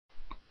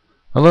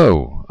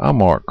Hello, I'm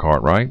Mark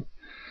Cartwright.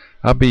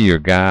 I'll be your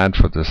guide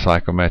for the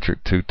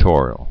psychometric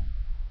tutorial.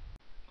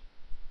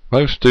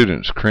 Most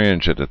students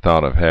cringe at the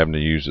thought of having to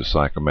use the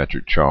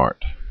psychometric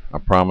chart. I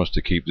promise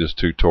to keep this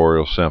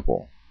tutorial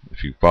simple.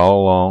 If you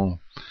follow along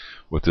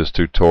with this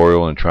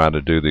tutorial and try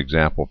to do the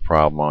example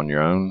problem on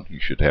your own, you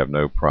should have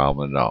no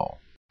problem at all.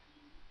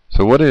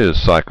 So what is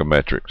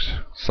psychometrics?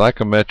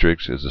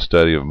 Psychometrics is the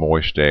study of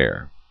moist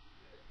air.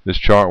 This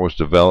chart was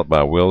developed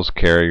by Willis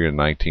Carrier in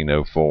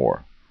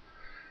 1904.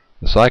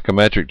 The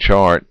psychometric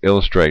chart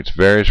illustrates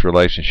various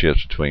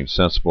relationships between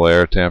sensible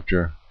air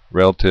temperature,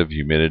 relative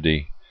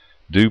humidity,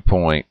 dew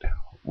point,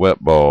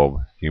 wet bulb,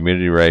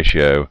 humidity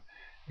ratio,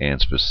 and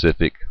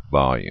specific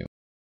volume.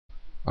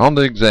 On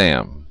the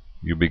exam,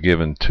 you'll be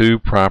given two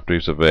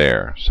properties of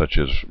air, such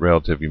as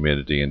relative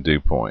humidity and dew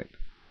point.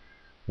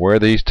 Where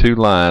these two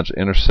lines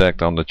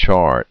intersect on the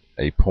chart,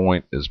 a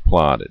point is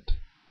plotted.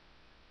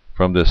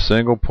 From this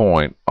single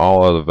point,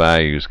 all other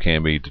values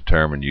can be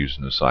determined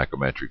using the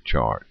psychometric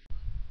chart.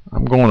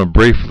 I'm going to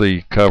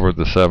briefly cover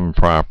the 7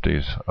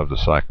 properties of the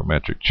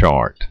psychometric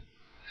chart,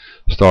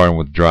 starting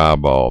with dry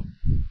bulb.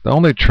 The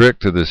only trick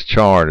to this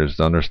chart is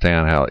to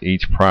understand how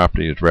each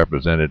property is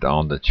represented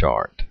on the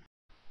chart.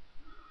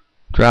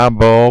 Dry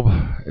bulb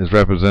is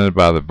represented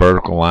by the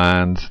vertical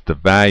lines. The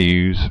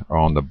values are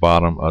on the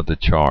bottom of the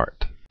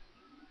chart.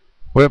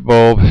 Wet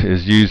bulb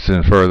is used to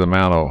infer the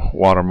amount of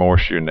water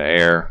moisture in the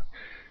air.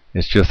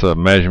 It's just a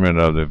measurement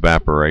of the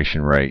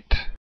evaporation rate.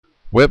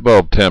 Wet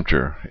bulb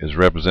temperature is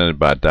represented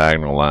by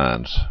diagonal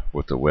lines,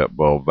 with the wet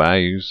bulb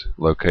values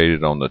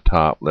located on the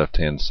top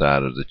left-hand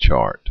side of the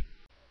chart.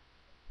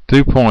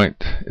 Dew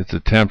point is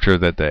the temperature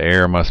that the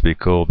air must be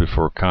cooled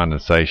before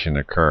condensation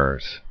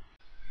occurs.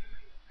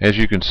 As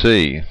you can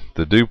see,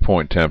 the dew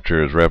point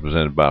temperature is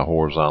represented by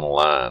horizontal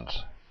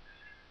lines.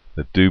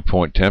 The dew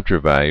point temperature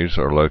values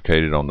are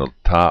located on the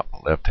top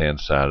left-hand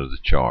side of the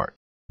chart.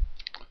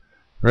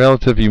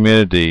 Relative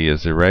humidity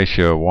is the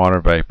ratio of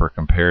water vapor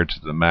compared to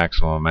the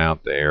maximum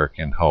amount the air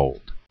can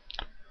hold.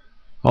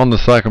 On the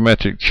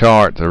psychometric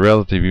chart, the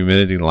relative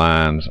humidity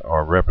lines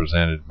are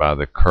represented by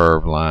the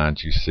curved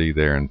lines you see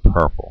there in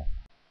purple.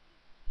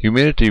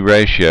 Humidity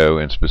ratio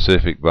and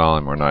specific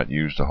volume are not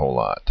used a whole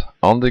lot.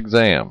 On the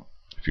exam,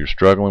 if you're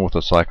struggling with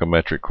a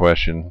psychometric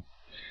question,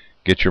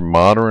 get your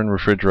modern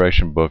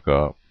refrigeration book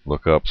up,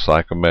 look up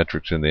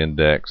psychometrics in the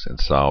index, and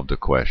solve the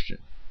question.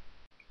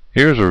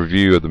 Here's a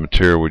review of the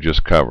material we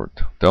just covered.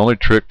 The only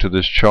trick to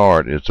this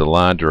chart is the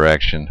line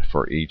direction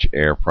for each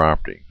air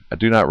property. I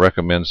do not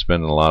recommend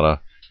spending a lot of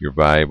your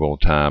valuable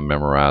time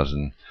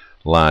memorizing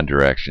line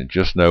direction.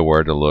 Just know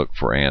where to look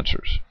for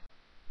answers.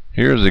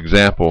 Here's an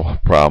example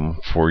problem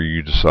for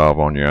you to solve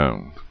on your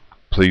own.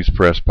 Please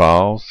press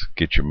pause,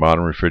 get your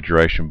modern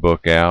refrigeration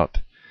book out,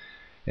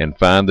 and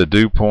find the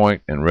dew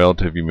point and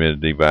relative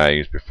humidity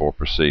values before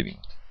proceeding.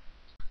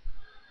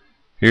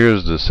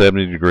 Here's the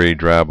 70-degree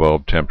dry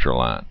bulb temperature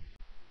line.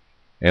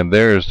 And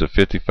there is the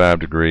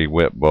 55-degree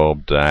wet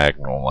bulb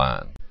diagonal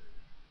line.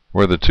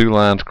 Where the two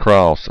lines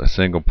cross, a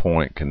single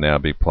point can now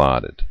be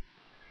plotted.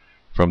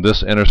 From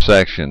this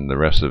intersection, the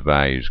rest of the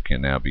values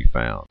can now be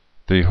found.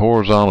 The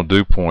horizontal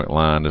dew point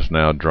line is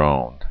now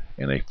drawn,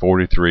 and a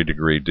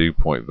 43-degree dew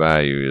point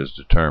value is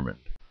determined.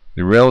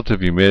 The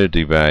relative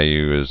humidity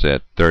value is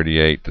at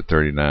 38 to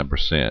 39%.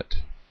 The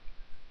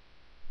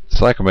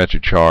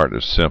psychometric chart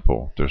is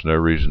simple. There's no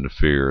reason to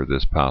fear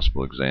this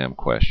possible exam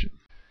question.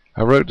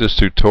 I wrote this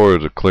tutorial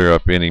to clear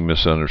up any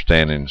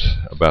misunderstandings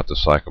about the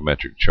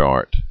psychometric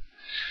chart.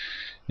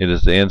 It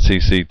is the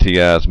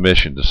NCCTI's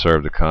mission to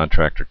serve the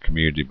contractor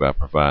community by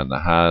providing the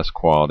highest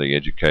quality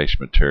education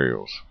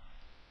materials.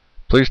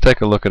 Please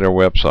take a look at our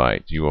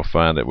website. You will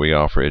find that we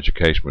offer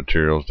education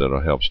materials that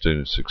will help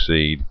students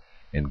succeed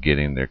in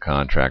getting their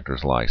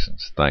contractor's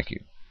license. Thank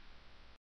you.